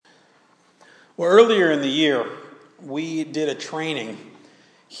Well, earlier in the year, we did a training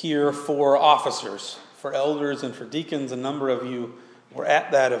here for officers, for elders and for deacons. A number of you were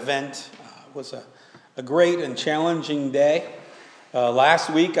at that event. It was a great and challenging day.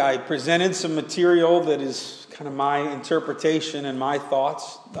 Last week, I presented some material that is kind of my interpretation and my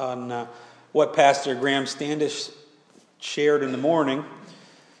thoughts on what Pastor Graham Standish shared in the morning.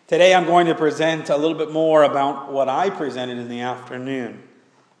 Today, I'm going to present a little bit more about what I presented in the afternoon.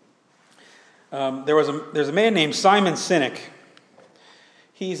 There's a man named Simon Sinek.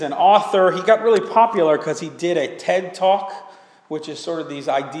 He's an author. He got really popular because he did a TED Talk, which is sort of these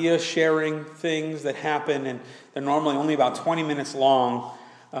idea-sharing things that happen, and they're normally only about 20 minutes long,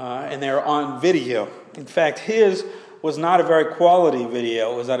 and they're on video. In fact, his was not a very quality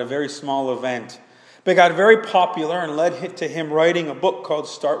video. It was at a very small event. But it got very popular and led to him writing a book called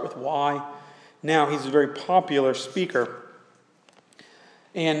Start With Why. Now he's a very popular speaker.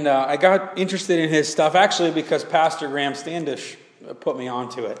 And I got interested in his stuff actually because Pastor Graham Standish put me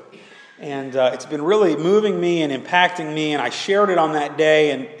onto it. And it's been really moving me and impacting me, and I shared it on that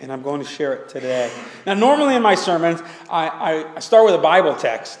day, and I'm going to share it today. Now, normally in my sermons, I start with a Bible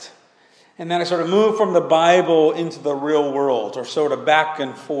text, and then I sort of move from the Bible into the real world, or sort of back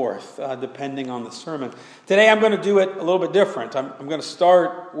and forth, depending on the sermon. Today I'm going to do it a little bit different. I'm going to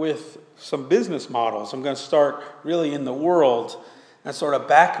start with some business models. I'm going to start really in the world and sort of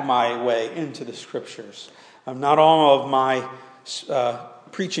back my way into the Scriptures. Not all of my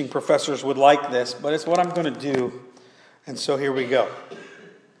preaching professors would like this, but it's what I'm going to do. And so here we go.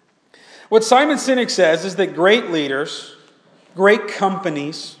 What Simon Sinek says is that great leaders, great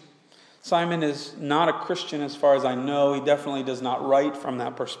companies, Simon is not a Christian as far as I know. He definitely does not write from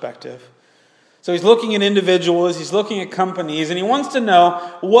that perspective. So he's looking at individuals, he's looking at companies, and he wants to know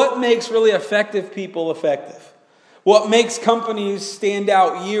what makes really effective people effective. What makes companies stand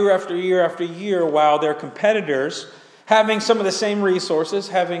out year after year after year while their competitors, having some of the same resources,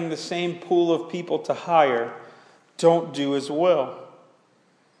 having the same pool of people to hire, don't do as well.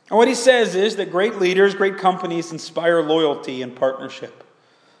 And what he says is that great leaders, great companies inspire loyalty and partnership.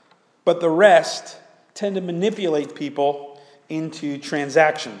 But the rest tend to manipulate people into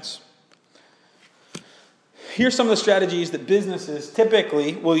transactions. Here's some of the strategies that businesses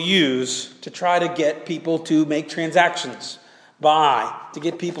typically will use to try to get people to make transactions, to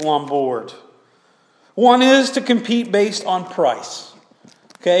get people on board. One is to compete based on price.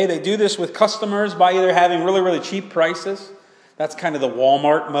 Okay, they do this with customers by either having really, really cheap prices. That's kind of the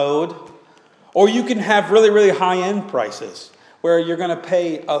Walmart mode. Or you can have really, really high-end prices where you're going to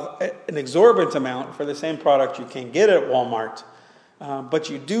pay an exorbitant amount for the same product you can get at Walmart. But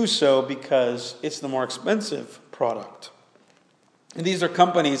you do so because it's the more expensive product. And these are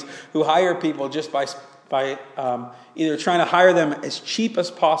companies who hire people just by either trying to hire them as cheap as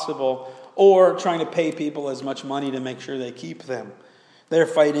possible or trying to pay people as much money to make sure they keep them. They're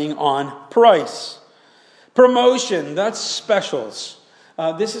fighting on price. Promotion, that's specials.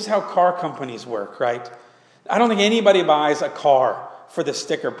 This is how car companies work, right? I don't think anybody buys a car for the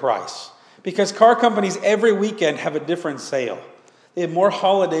sticker price because car companies every weekend have a different sale. They have more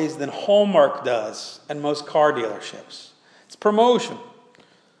holidays than Hallmark does and most car dealerships. It's promotion.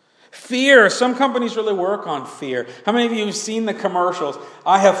 Fear. Some companies really work on fear. How many of you have seen the commercials?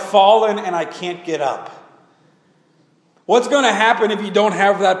 I have fallen and I can't get up. What's going to happen if you don't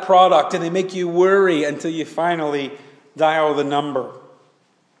have that product? And they make you worry until you finally dial the number.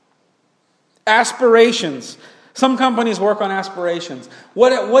 Aspirations. Some companies work on aspirations.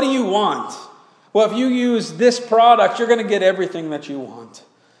 What do you want? Well, if you use this product, you're going to get everything that you want.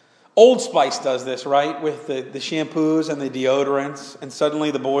 Old Spice does this, right? With the shampoos and the deodorants. And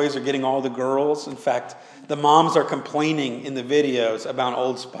suddenly the boys are getting all the girls. In fact, the moms are complaining in the videos about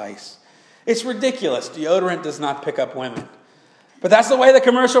Old Spice. It's ridiculous. Deodorant does not pick up women. But that's the way the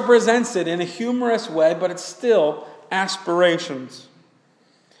commercial presents it, in a humorous way, but it's still aspirations.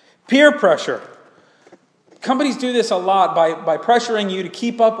 Peer pressure. Companies do this a lot by pressuring you to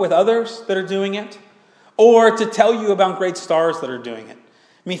keep up with others that are doing it or to tell you about great stars that are doing it.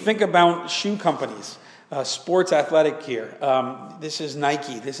 I mean, think about shoe companies, sports athletic gear. This is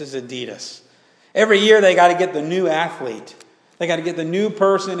Nike. This is Adidas. Every year they got to get the new athlete. They got to get the new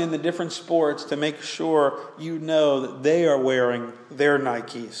person in the different sports to make sure you know that they are wearing their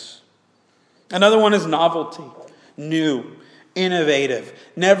Nikes. Another one is novelty, new, innovative,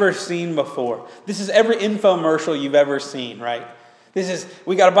 never seen before. This is every infomercial you've ever seen, right?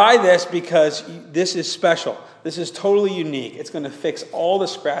 We got to buy this because this is special. This is totally unique. It's going to fix all the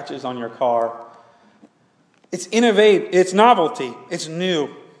scratches on your car. It's innovative. It's novelty. It's new.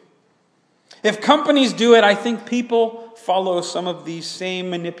 If companies do it, I think people follow some of these same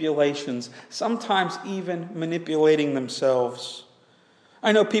manipulations, sometimes even manipulating themselves.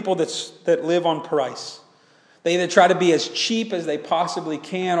 I know people that live on price. They either try to be as cheap as they possibly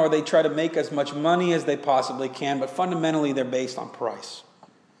can, or they try to make as much money as they possibly can, but fundamentally they're based on price.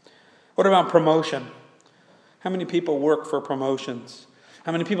 What about promotion? How many people work for promotions?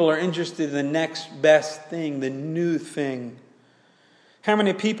 How many people are interested in the next best thing, the new thing? How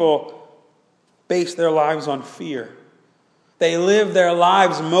many people base their lives on fear? They live their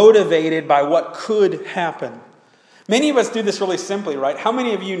lives motivated by what could happen. Many of us do this really simply, right? How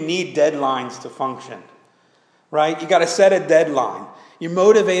many of you need deadlines to function? Right? You got to set a deadline. You're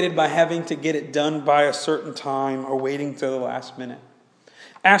motivated by having to get it done by a certain time or waiting till the last minute.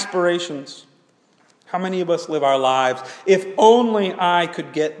 Aspirations. How many of us live our lives? If only I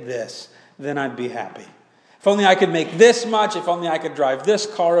could get this, then I'd be happy. If only I could make this much, if only I could drive this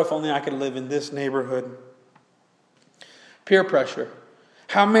car, if only I could live in this neighborhood. Peer pressure.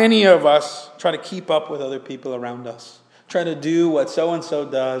 How many of us try to keep up with other people around us? Try to do what so-and-so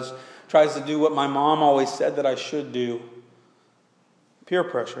does, tries to do what my mom always said that I should do. Peer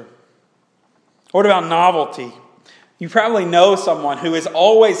pressure. What about novelty? You probably know someone who is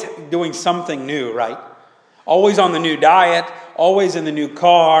always doing something new, right? Always on the new diet, always in the new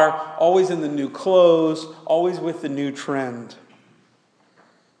car, always in the new clothes, always with the new trend.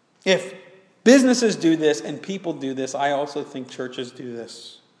 If businesses do this and people do this, I also think churches do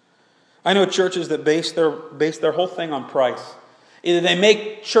this. I know churches that base their whole thing on price. Either they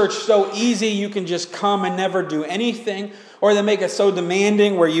make church so easy you can just come and never do anything, or they make it so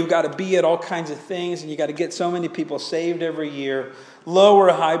demanding where you've got to be at all kinds of things and you got to get so many people saved every year. Low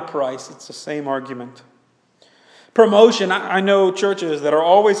or high price, it's the same argument. Promotion, I know churches that are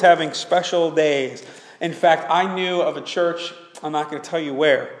always having special days. In fact, I knew of a church, I'm not going to tell you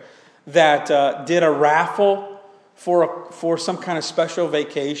where, that did a raffle for some kind of special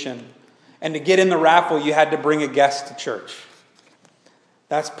vacation. And to get in the raffle, you had to bring a guest to church.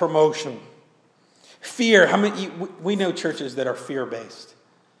 That's promotion. Fear. We know churches that are fear-based,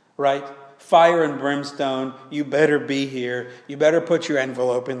 right? Fire and brimstone. You better be here. You better put your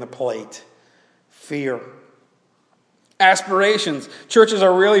envelope in the plate. Fear. Aspirations. Churches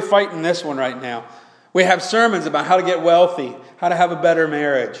are really fighting this one right now. We have sermons about how to get wealthy, how to have a better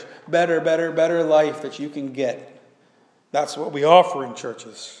marriage, better life that you can get. That's what we offer in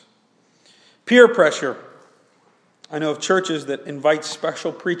churches. Peer pressure. I know of churches that invite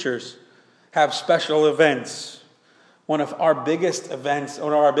special preachers, have special events. One of our biggest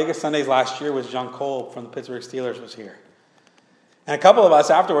Sundays last year was John Cole from the Pittsburgh Steelers was here. And a couple of us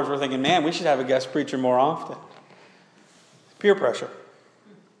afterwards were thinking, man, we should have a guest preacher more often. Peer pressure.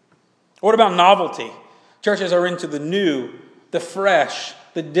 What about novelty? Churches are into the new, the fresh,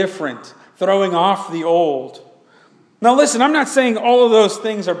 the different, throwing off the old. Now listen, I'm not saying all of those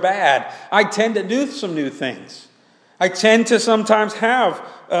things are bad. I tend to do some new things. I tend to sometimes have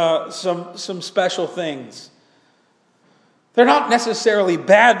some special things. They're not necessarily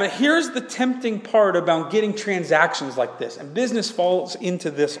bad, but here's the tempting part about getting transactions like this. And business falls into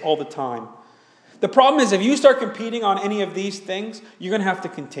this all the time. The problem is if you start competing on any of these things, you're going to have to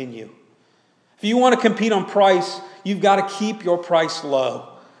continue. If you want to compete on price, you've got to keep your price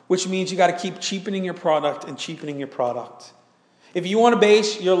low, which means you got to keep cheapening your product and cheapening your product. If you want to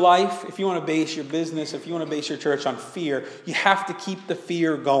base your life, if you want to base your business, if you want to base your church on fear, you have to keep the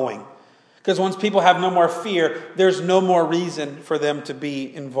fear going. Because once people have no more fear, there's no more reason for them to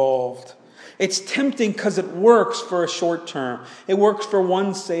be involved. It's tempting because it works for a short term. It works for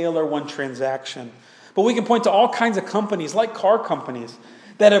one sale or one transaction. But we can point to all kinds of companies, like car companies,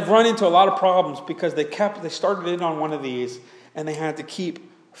 that have run into a lot of problems because they started in on one of these and they had to keep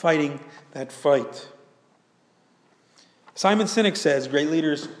fighting that fight. Simon Sinek says great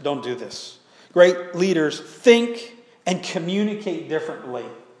leaders don't do this. Great leaders think and communicate differently.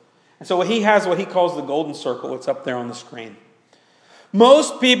 And so he has what he calls the golden circle. It's up there on the screen.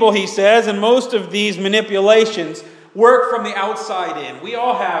 Most people, he says, and most of these manipulations work from the outside in. We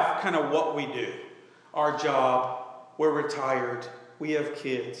all have kind of what we do. Our job, we're retired, we have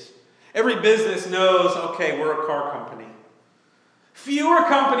kids. Every business knows, okay, we're a car company. Fewer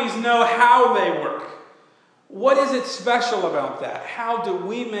companies know how they work. What is it special about that? How do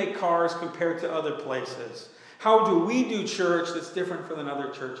we make cars compared to other places? How do we do church that's different than other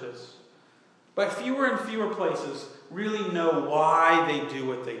churches? But fewer and fewer places really know why they do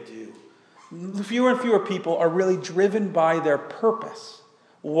what they do. Fewer and fewer people are really driven by their purpose,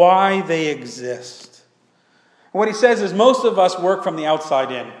 why they exist. And what he says is most of us work from the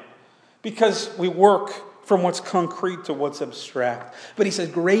outside in because we work from what's concrete to what's abstract. But he says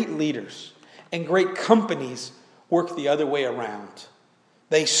great leaders And great companies work the other way around.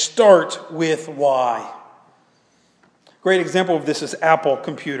 They start with why. Great example of this is Apple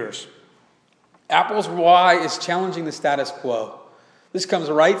computers. Apple's why is challenging the status quo. This comes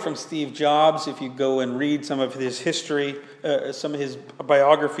right from Steve Jobs. If you go and read some of his history, some of his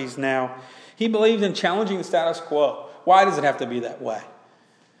biographies now, he believed in challenging the status quo. Why does it have to be that way?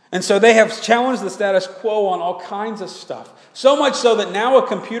 And so they have challenged the status quo on all kinds of stuff. So much so that now a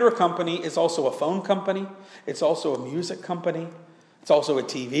computer company is also a phone company. It's also a music company. It's also a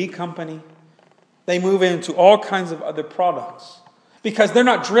TV company. They move into all kinds of other products. Because they're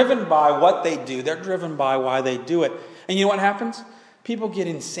not driven by what they do. They're driven by why they do it. And you know what happens? People get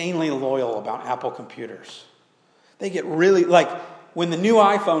insanely loyal about Apple computers. They get really, like when the new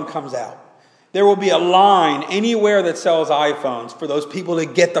iPhone comes out, there will be a line anywhere that sells iPhones for those people to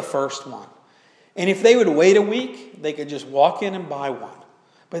get the first one. And if they would wait a week, they could just walk in and buy one.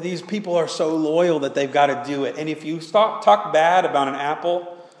 But these people are so loyal that they've got to do it. And if you talk bad about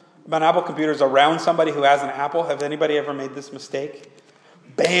Apple computers around somebody who has an Apple, has anybody ever made this mistake?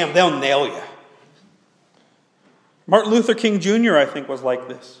 Bam, they'll nail you. Martin Luther King Jr., I think, was like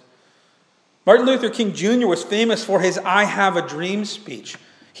this. Martin Luther King Jr. was famous for his I have a dream speech.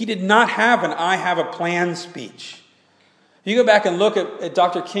 He did not have an I have a plan speech. If you go back and look at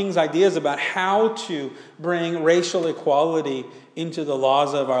Dr. King's ideas about how to bring racial equality into the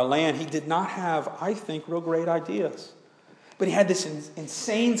laws of our land, he did not have, I think, real great ideas. But he had this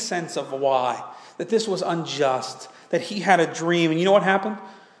insane sense of why, that this was unjust, that he had a dream. And you know what happened?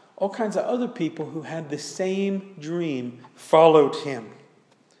 All kinds of other people who had the same dream followed him.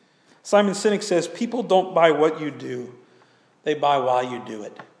 Simon Sinek says, people don't buy what you do, they buy why you do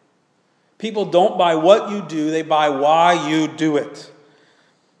it. People don't buy what you do, they buy why you do it.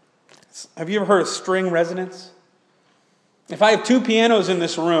 Have you ever heard of string resonance? If I have two pianos in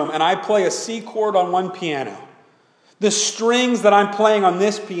this room and I play a C chord on one piano, the strings that I'm playing on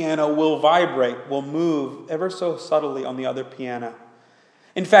this piano will vibrate, will move ever so subtly on the other piano.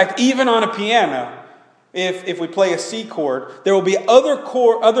 In fact, even on a piano, if we play a C chord, there will be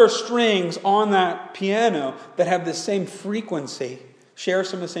other strings on that piano that have the same frequency, share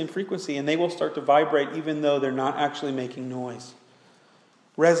some of the same frequency, and they will start to vibrate even though they're not actually making noise.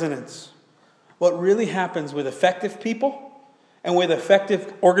 Resonance. What really happens with effective people and with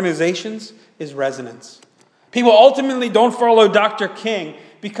effective organizations is resonance. People ultimately don't follow Dr. King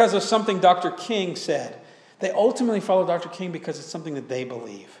because of something Dr. King said. They ultimately follow Dr. King because it's something that they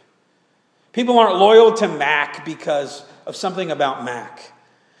believe. People aren't loyal to Mac because of something about Mac.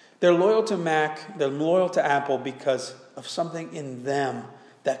 They're loyal to Mac, they're loyal to Apple because of something in them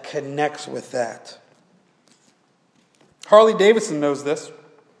that connects with that. Harley Davidson knows this.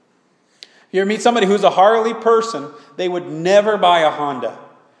 You ever meet somebody who's a Harley person, they would never buy a Honda.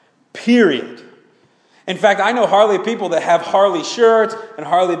 Period. In fact, I know Harley people that have Harley shirts and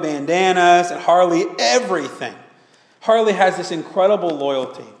Harley bandanas and Harley everything. Harley has this incredible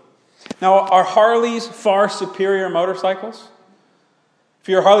loyalty. Now, are Harleys far superior motorcycles? If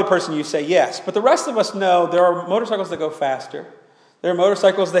you're a Harley person, you say yes. But the rest of us know there are motorcycles that go faster. There are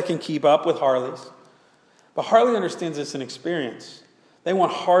motorcycles that can keep up with Harleys. But Harley understands it's an experience. They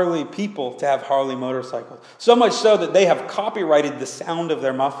want Harley people to have Harley motorcycles. So much so that they have copyrighted the sound of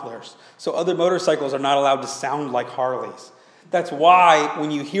their mufflers. So other motorcycles are not allowed to sound like Harleys. That's why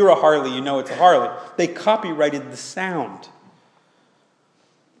when you hear a Harley, you know it's a Harley. They copyrighted the sound.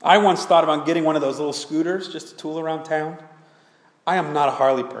 I once thought about getting one of those little scooters just to tool around town. I am not a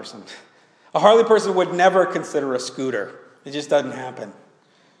Harley person. A Harley person would never consider a scooter. It just doesn't happen.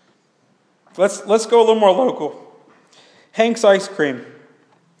 Let's go a little more local. Hank's ice cream.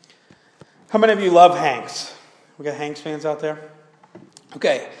 How many of you love Hank's? We got Hank's fans out there?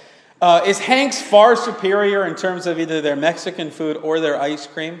 Okay. Is Hank's far superior in terms of either their Mexican food or their ice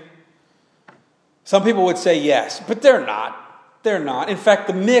cream? Some people would say yes, but they're not. They're not. In fact,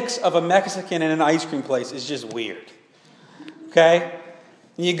 the mix of a Mexican and an ice cream place is just weird. Okay?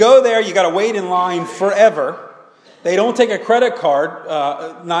 You go there, you got to wait in line forever. They don't take a credit card,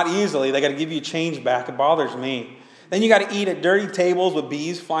 not easily. They got to give you change back. It bothers me. Then you got to eat at dirty tables with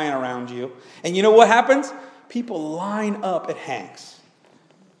bees flying around you. And you know what happens? People line up at Hank's.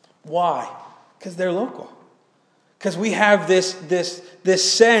 Why? Because they're local. Because we have this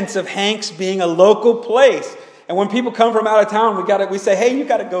sense of Hank's being a local place. And when people come from out of town, we say, hey, you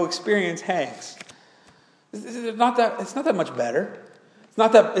got to go experience Hank's. It's not that much better.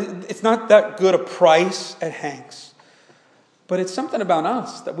 It's not that good a price at Hank's. But it's something about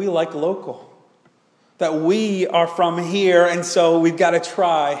us that we like local. That we are from here, and so we've got to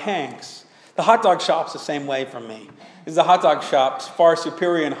try Hank's. The hot dog shop's the same way for me. Is the hot dog shop far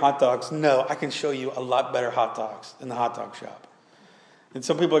superior in hot dogs? No, I can show you a lot better hot dogs in the hot dog shop. And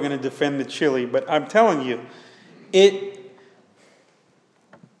some people are going to defend the chili, but I'm telling you,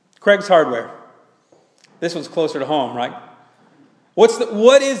 Craig's Hardware. This one's closer to home, right?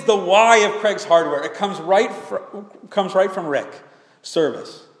 What is the why of Craig's Hardware? It comes right from Rick.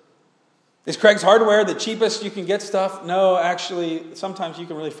 Service. Is Craig's Hardware the cheapest you can get stuff? No, actually, sometimes you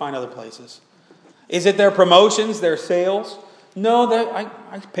can really find other places. Is it their promotions, their sales? No,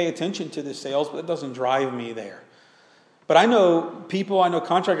 I pay attention to the sales, but it doesn't drive me there. But I know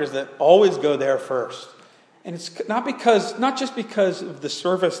contractors that always go there first. And it's not just because of the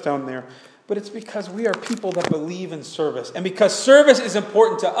service down there, but it's because we are people that believe in service. And because service is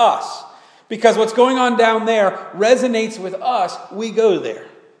important to us, because what's going on down there resonates with us, we go there.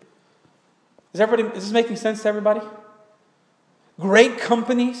 Is this making sense to everybody? Great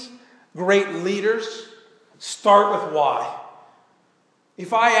companies, great leaders start with why.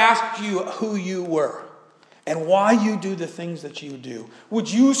 If I asked you who you were and why you do the things that you do,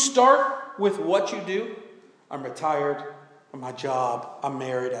 would you start with what you do? I'm retired, from my job, I'm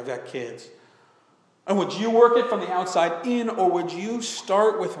married, I've got kids. And would you work it from the outside in, or would you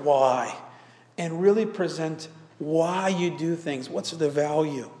start with why and really present why you do things? What's the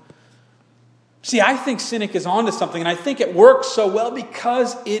value? See, I think Sinek is onto something, and I think it works so well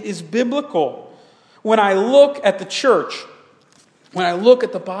because it is biblical. When I look at the church, when I look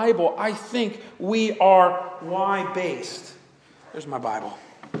at the Bible, I think we are why-based. There's my Bible.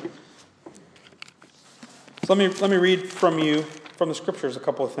 So let me read from the Scriptures, a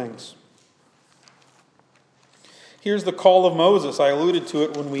couple of things. Here's the call of Moses. I alluded to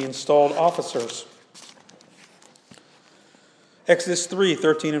it when we installed officers. Exodus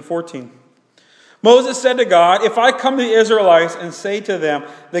 3:13 and 14. Moses said to God, if I come to the Israelites and say to them,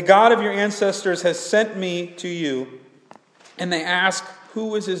 the God of your ancestors has sent me to you, and they ask,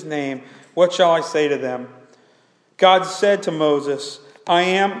 who is his name? What shall I say to them? God said to Moses, I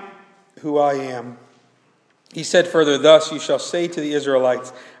am who I am. He said further, thus you shall say to the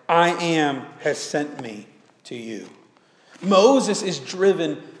Israelites, I am has sent me to you. Moses is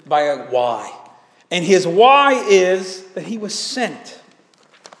driven by a why. And his why is that he was sent.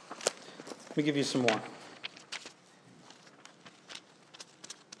 Let me give you some more.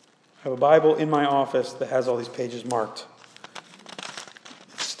 I have a Bible in my office that has all these pages marked.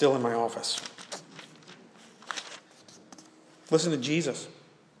 It's still in my office. Listen to Jesus.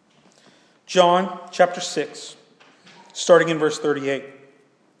 John chapter 6, starting in verse 38.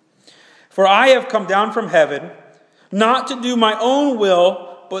 For I have come down from heaven, not to do my own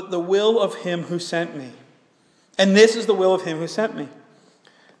will, but the will of him who sent me. And this is the will of him who sent me,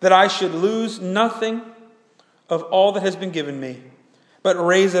 that I should lose nothing of all that has been given me, but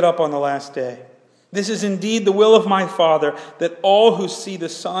raise it up on the last day. This is indeed the will of my Father, that all who see the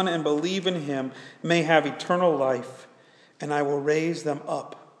Son and believe in him may have eternal life, and I will raise them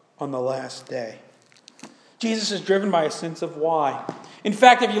up on the last day. Jesus is driven by a sense of why. In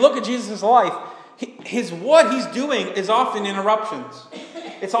fact, if you look at Jesus' life, what he's doing is often interruptions.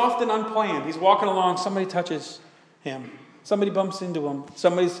 It's often unplanned. He's walking along, somebody touches him. Somebody bumps into him.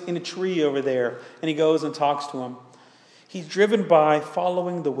 Somebody's in a tree over there, and he goes and talks to him. He's driven by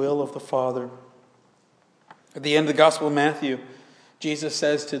following the will of the Father. At the end of the Gospel of Matthew, Jesus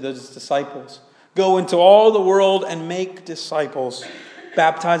says to those disciples, go into all the world and make disciples,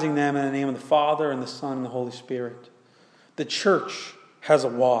 baptizing them in the name of the Father and the Son and the Holy Spirit. The church has a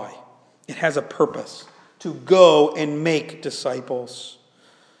why. It has a purpose, to go and make disciples.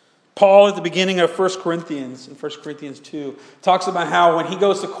 Paul, at the beginning of 1 Corinthians, in 1 Corinthians 2, talks about how when he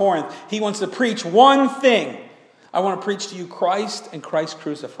goes to Corinth, he wants to preach one thing. I want to preach to you Christ and Christ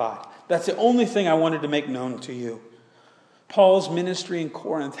crucified. That's the only thing I wanted to make known to you. Paul's ministry in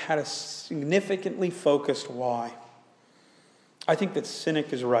Corinth had a significantly focused why. I think that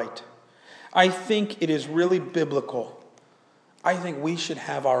Sinek is right. I think it is really biblical. I think we should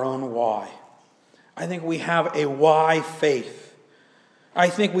have our own why. I think we have a why faith. I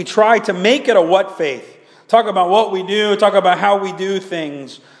think we try to make it a what faith. Talk about what we do, talk about how we do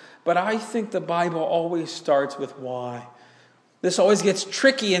things. But I think the Bible always starts with why. This always gets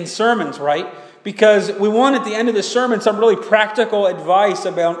tricky in sermons, right? Because we want at the end of the sermon some really practical advice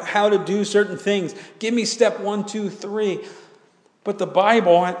about how to do certain things. Give me step 1, 2, 3. But the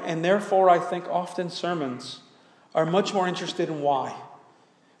Bible, and therefore I think often sermons, are much more interested in why.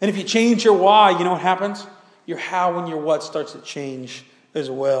 And if you change your why, you know what happens? Your how and your what starts to change as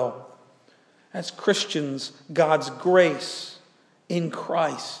well. As Christians, God's grace in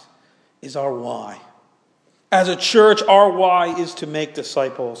Christ is our why. As a church, our why is to make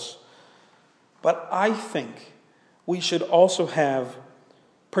disciples. But I think we should also have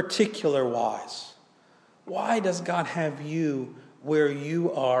particular whys. Why does God have you where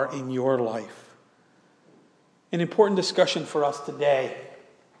you are in your life? An important discussion for us today.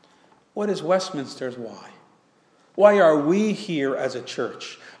 What is Westminster's why? Why are we here as a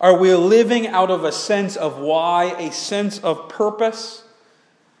church? Are we living out of a sense of why, a sense of purpose?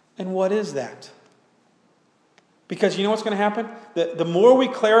 And what is that? Because you know what's going to happen? The more we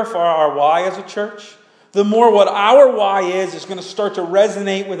clarify our why as a church, the more what our why is going to start to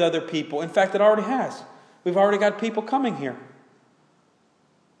resonate with other people. In fact, it already has. We've already got people coming here.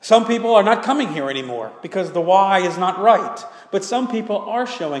 Some people are not coming here anymore because the why is not right. But some people are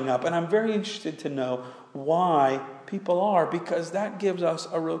showing up, and I'm very interested to know why people are, because that gives us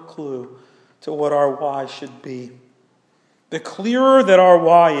a real clue to what our why should be. The clearer that our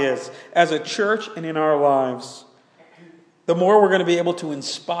why is as a church and in our lives, the more we're going to be able to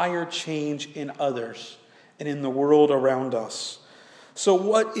inspire change in others and in the world around us. So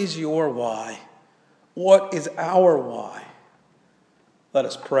what is your why? What is our why? Let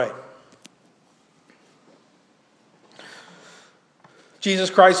us pray. Jesus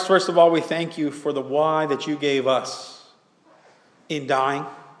Christ, first of all, we thank you for the why that you gave us in dying,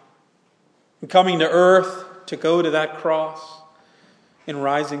 in coming to earth to go to that cross, in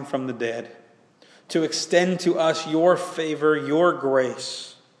rising from the dead, to extend to us your favor, your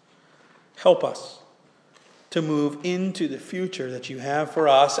grace. Help us to move into the future that you have for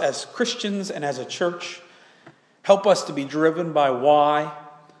us as Christians and as a church. Help us to be driven by why,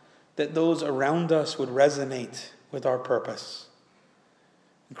 that those around us would resonate with our purpose.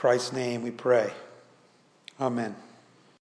 In Christ's name we pray. Amen.